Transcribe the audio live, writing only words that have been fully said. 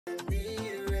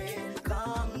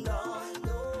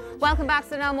Welcome back to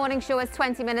the Now Morning Show. It's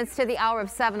 20 minutes to the hour of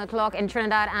 7 o'clock in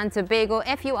Trinidad and Tobago.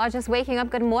 If you are just waking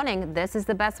up, good morning. This is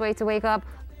the best way to wake up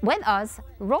with us,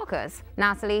 rockers,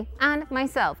 Natalie and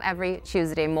myself, every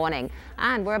Tuesday morning.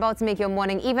 And we're about to make your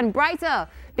morning even brighter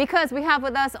because we have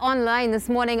with us online this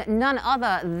morning none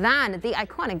other than the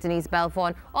iconic Denise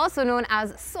Belfon, also known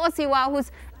as Saucy Wow,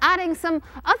 who's adding some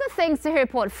other things to her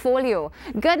portfolio.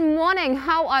 Good morning.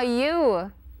 How are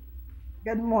you?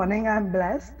 Good morning, I'm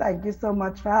blessed. Thank you so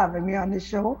much for having me on the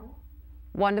show.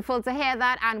 Wonderful to hear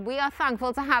that, and we are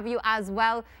thankful to have you as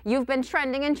well. You've been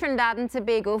trending in Trinidad and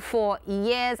Tobago for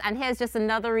years, and here's just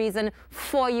another reason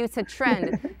for you to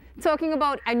trend. Talking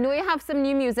about, I know you have some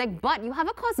new music, but you have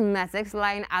a cosmetics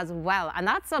line as well, and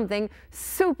that's something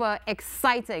super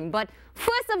exciting. But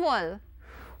first of all,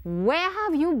 where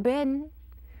have you been?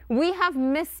 We have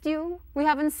missed you. We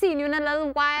haven't seen you in a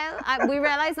little while. We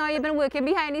realize now you've been working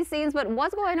behind the scenes, but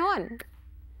what's going on?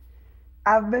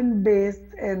 I've been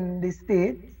based in the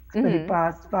States for the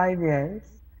past 5 years.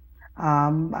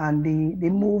 And the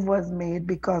move was made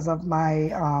because of my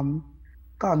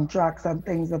contracts and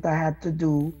things that I had to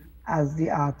do as the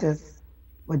artist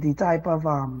with the type of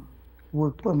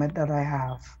work permit that I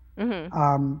have.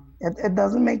 It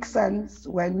doesn't make sense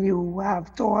when you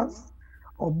have tours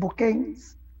or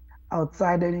bookings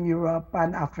outside in Europe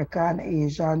and Africa and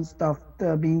Asia and stuff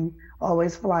to be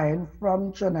always flying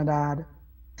from Trinidad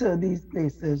to these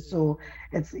places. So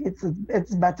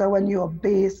it's better when you're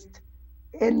based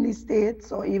in the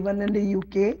States or even in the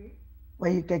UK,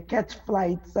 where you can catch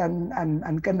flights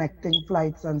and connecting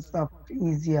flights and stuff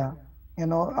easier, you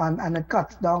know, and it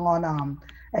cuts down on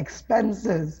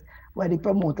expenses where the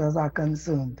promoters are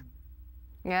concerned.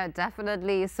 Yeah,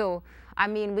 definitely. So, I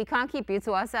mean, we can't keep you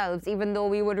to ourselves, even though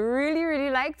we would really, really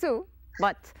like to.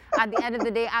 But at the end of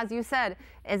the day, as you said,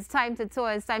 it's time to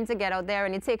tour, it's time to get out there,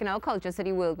 and you're taking our culture to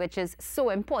the world, which is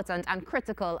so important and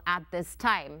critical at this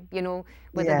time. You know,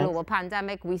 with the global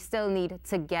pandemic, we still need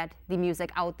to get the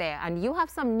music out there. And you have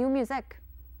some new music,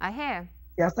 I hear.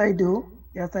 Yes, I do.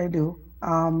 Yes, I do.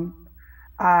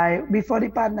 Before the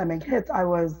pandemic hit, I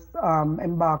was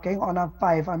embarking on a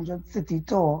 500 city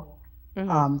tour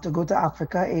to go to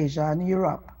Africa, Asia, and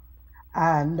Europe.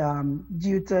 And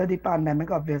due to the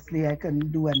pandemic, obviously, I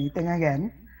couldn't do anything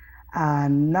again.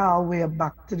 And now we're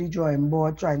back to the drawing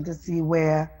board, trying to see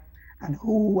where and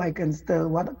who I can still,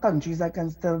 what countries I can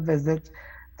still visit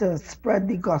to spread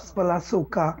the gospel of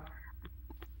soca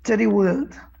to the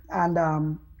world. And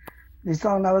the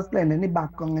song I was playing in the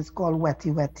background is called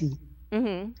Wetty Wetty.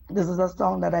 This is a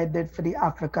song that I did for the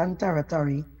African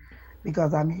territory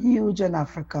because I'm huge in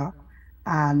Africa.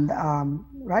 And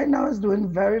right now it's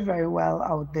doing very, very well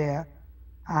out there.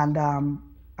 And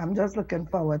I'm just looking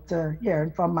forward to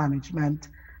hearing from management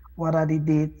what are the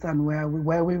dates and where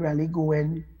we really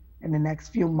going in the next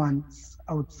few months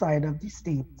outside of the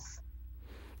States.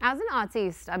 As an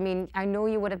artist, I mean, I know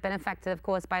you would have been affected, of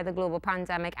course, by the global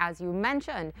pandemic, as you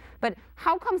mentioned. But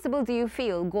how comfortable do you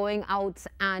feel going out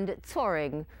and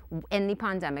touring in the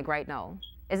pandemic right now?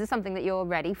 Is it something that you're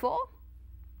ready for?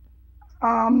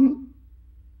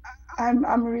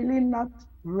 I'm really not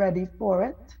ready for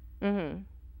it.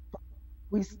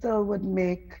 We still would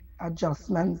make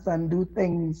adjustments and do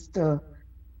things to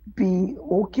be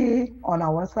okay on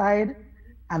our side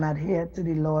and adhere to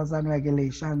the laws and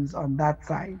regulations on that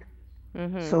side.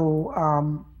 So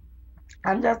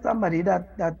I'm just somebody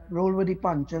that roll with the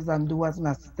punches and do what's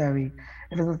necessary.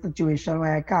 If it's a situation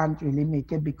where I can't really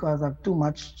make it because of too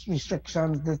much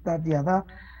restrictions, this, that, the other,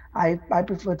 I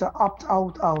prefer to opt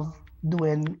out of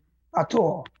doing a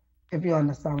tour, if you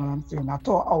understand what I'm saying, a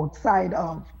tour outside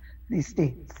of the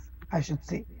States, I should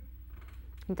say.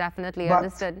 Definitely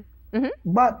understood.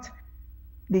 But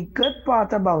the good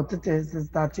part about it is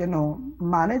that, you know,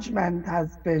 management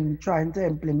has been trying to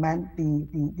implement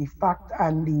the fact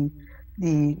and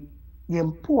the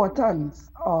importance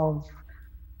of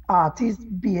artists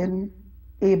being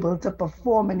able to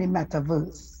perform in the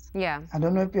metaverse. Yeah. I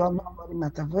don't know if you all know about the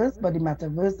metaverse, but the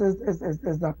metaverse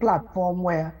is a platform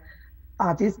where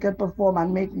artists can perform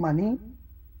and make money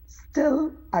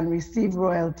still and receive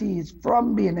royalties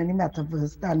from being in the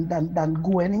metaverse than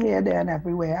going here, there, and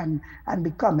everywhere and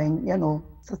becoming, you know,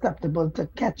 susceptible to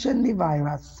catching the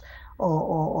virus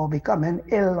or becoming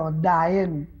ill or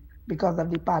dying because of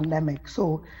the pandemic.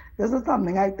 So this is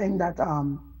something I think that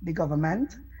the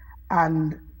government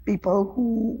and people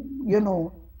who, you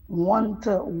know, want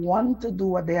to do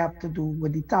what they have to do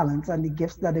with the talents and the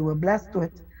gifts that they were blessed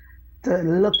with, to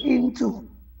look into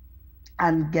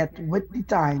and get with the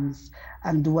times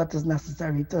and do what is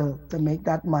necessary to make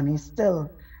that money still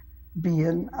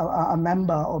being a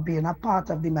member or being a part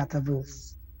of the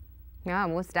metaverse. Yeah,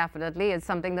 most definitely. It's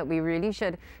something that we really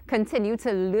should continue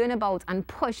to learn about and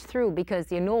push through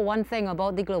because you know one thing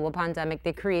about the global pandemic,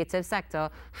 the creative sector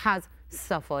has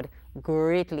suffered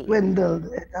greatly. Dwindled.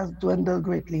 It has dwindled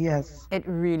greatly, yes. It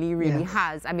really, really Yes.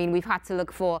 has. I mean, we've had to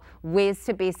look for ways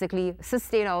to basically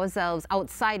sustain ourselves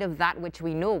outside of that which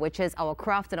we know, which is our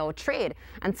craft and our trade.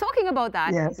 And talking about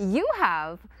that, Yes. you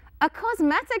have a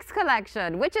cosmetics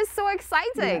collection, which is so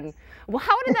exciting. Yes. Well,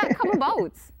 how did that come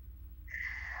about?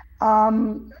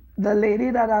 The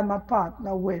lady that I'm a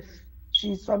partner with,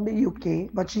 she's from the UK,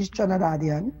 but she's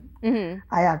Trinidadian.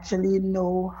 I actually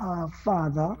know her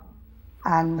father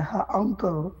and her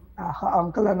uncle. Her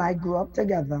uncle and I grew up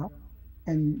together.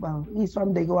 And well, he's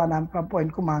from Dago and I'm from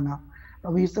Point Kumana.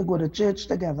 But we used to go to church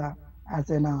together, as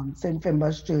in St.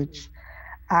 Finbar's Church.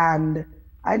 And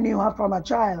I knew her from a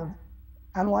child.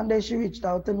 And one day she reached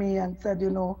out to me and said, you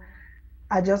know,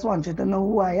 I just want you to know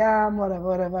who I am, whatever,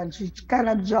 whatever. And she kind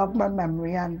of jogged my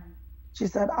memory. And she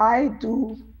said, I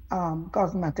do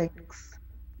cosmetic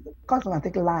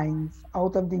lines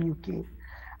out of the UK.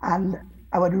 And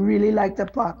I would really like to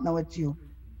partner with you.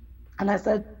 And I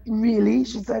said, really?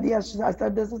 She said, yes. I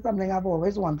said, this is something I've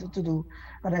always wanted to do,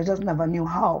 but I just never knew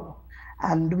how.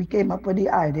 And we came up with the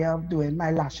idea of doing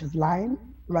my lashes line.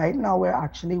 Right now, we're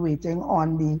actually waiting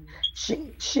on the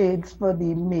shades for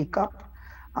the makeup.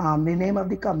 The name of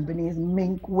the company is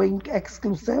Mink Wink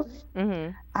Exclusive,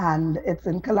 and it's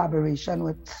in collaboration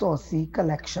with Saucy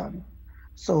Collection.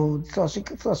 So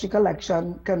Saucy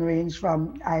Collection can range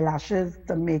from eyelashes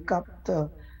to makeup to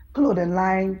clothing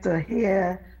line to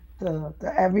hair to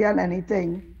every and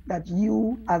anything that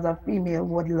you as a female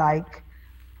would like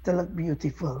to look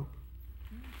beautiful.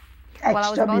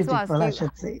 Extra beautiful, I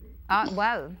should say.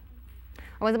 Well,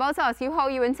 I was about to ask you how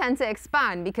you intend to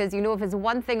expand because you know if it's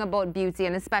one thing about beauty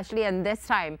and especially in this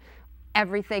time,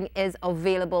 everything is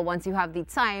available once you have the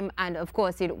time and of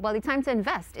course, the time to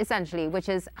invest essentially, which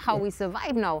is how we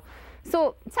survive now.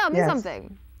 So tell me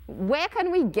something, where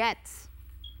can we get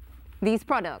these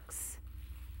products?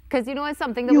 Because you know it's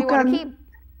something that we want to keep.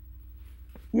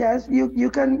 Yes, you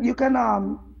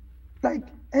can like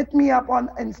hit me up on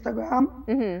Instagram,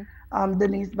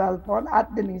 Denise Belfon,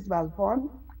 at Denise Belfon.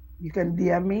 You can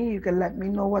DM me, you can let me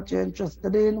know what you're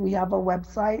interested in. We have a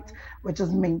website, which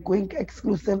is Mink Wink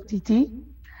Exclusive TT.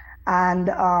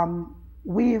 And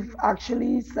we've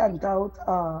actually sent out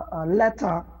a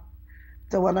letter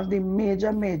to one of the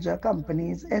major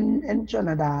companies in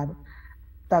Trinidad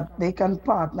that they can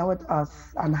partner with us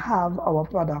and have our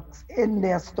products in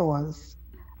their stores.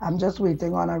 I'm just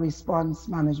waiting on a response.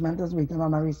 Management is waiting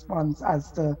on a response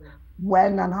as to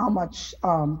when and how much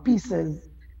pieces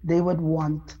they would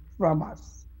want from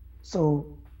us. So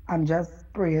I'm just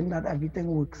praying that everything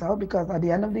works out because at the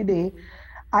end of the day,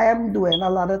 I am doing a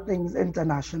lot of things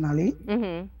internationally.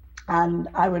 And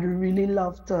I would really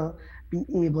love to be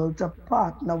able to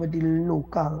partner with the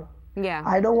local.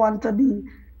 I don't want to be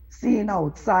seen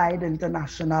outside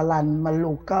international and my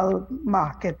local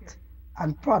market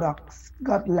and products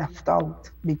got left out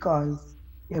because,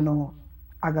 you know,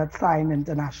 I got signed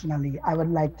internationally. I would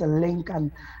like to link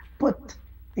and put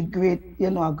a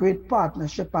great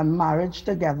partnership and marriage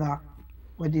together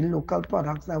with the local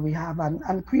products that we have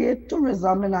and create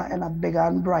tourism in a bigger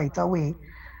and brighter way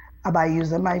by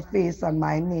using my face and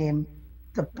my name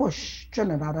to push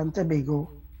Trinidad and Tobago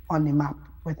on the map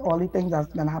with all the things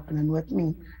that's been happening with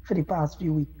me for the past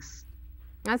few weeks.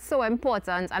 That's so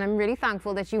important, and I'm really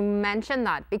thankful that you mentioned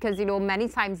that because, you know, many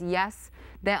times, yes,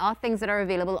 there are things that are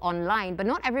available online, but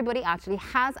not everybody actually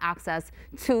has access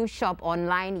to shop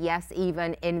online, yes,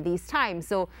 even in these times.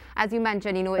 So, as you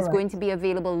mentioned, you know, it's going to be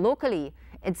available locally.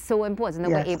 It's so important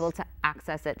that we're able to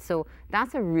access it. So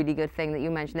that's a really good thing that you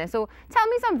mentioned there. So tell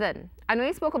me something. I know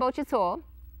you spoke about your tour,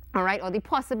 all right, or the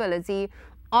possibility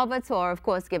of a tour, of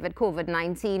course, given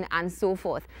COVID-19 and so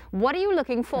forth. What are you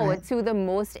looking forward to the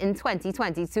most in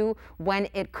 2022 when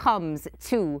it comes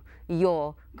to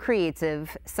your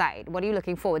creative side? What are you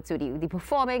looking forward to? The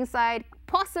performing side,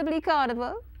 possibly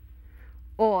carnival,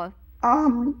 or?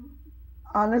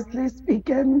 Honestly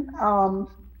speaking,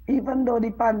 even though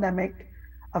the pandemic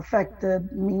affected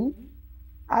me,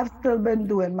 I've still been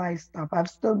doing my stuff. I've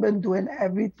still been doing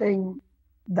everything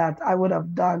that I would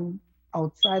have done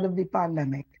outside of the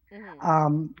pandemic.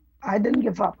 I didn't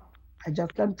give up. I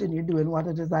just continued doing what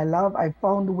it is I love. I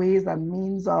found ways and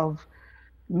means of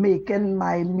making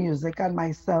my music and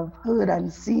myself heard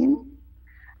and seen.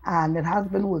 And it has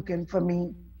been working for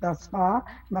me thus far.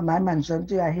 But I mentioned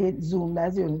to you, I hate Zoom.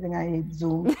 That's the only thing I hate,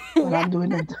 Zoom, when I'm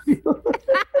doing interviews.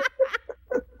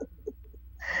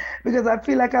 because I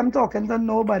feel like I'm talking to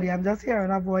nobody. I'm just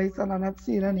hearing a voice and I'm not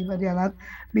seeing anybody. I'm not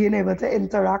being able to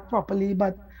interact properly.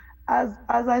 But as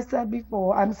I said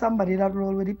before, I'm somebody that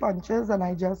roll with the punches and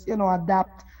I just,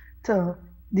 adapt to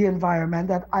the environment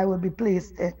that I will be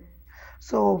placed in.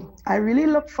 So I really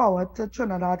look forward to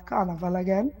Trinidad Carnival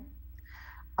again.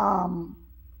 Um,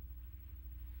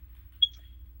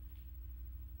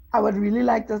 I would really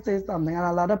like to say something, and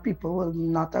a lot of people will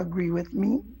not agree with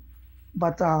me,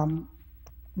 but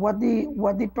what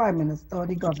the Prime Minister or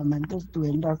the government is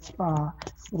doing thus far,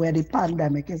 where the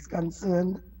pandemic is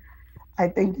concerned, I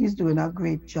think he's doing a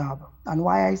great job. And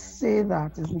why I say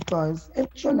that is because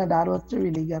if Trinidad was to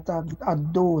really get a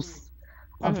dose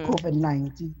of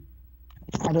COVID-19,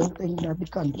 I don't think that the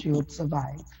country would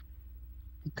survive.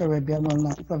 The Caribbean will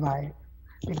not survive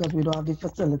because we don't have the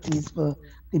facilities for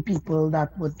the people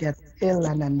that would get ill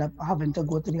and end up having to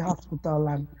go to the hospital.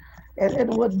 And it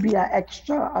would be an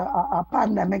extra, a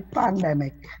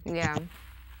pandemic. Yeah.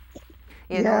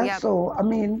 Yeah, Yeah. so I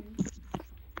mean,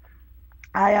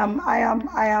 I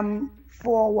am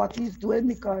for what he's doing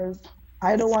because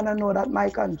I don't want to know that my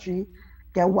country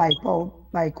get wiped out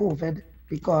by COVID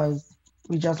because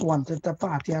we just wanted to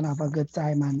party and have a good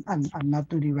time and not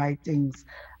do the right things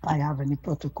by having the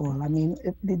protocol. I mean,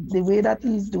 the way that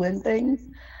he's doing things,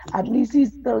 at least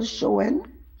he's still showing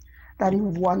that he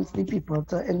wants the people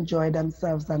to enjoy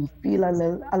themselves and feel a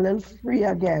little free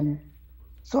again.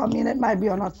 So I mean, it might be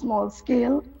on a small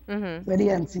scale where the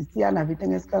NCC and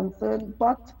everything is concerned,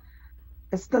 but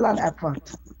it's still an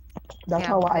effort.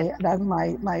 Yeah. That's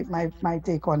my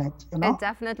take on it, It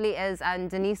definitely is. And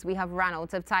Denise, we have run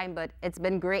out of time, but it's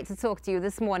been great to talk to you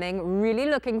this morning. Really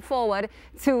looking forward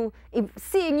to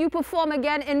seeing you perform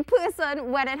again in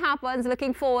person when it happens.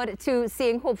 Looking forward to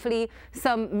seeing hopefully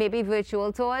some maybe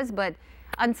virtual tours. But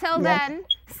until then,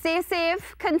 stay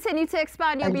safe, continue to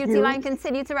expand your beauty line,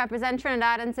 continue to represent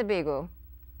Trinidad and Tobago.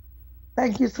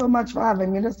 Thank you so much for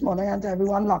having me this morning, and to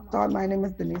everyone locked on. My name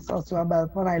is Denise, Saucy Wow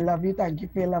Belfon. I love you. Thank you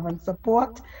for your love and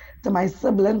support. To my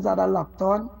siblings that are locked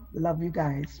on, love you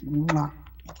guys. Mwah.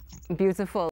 Beautiful.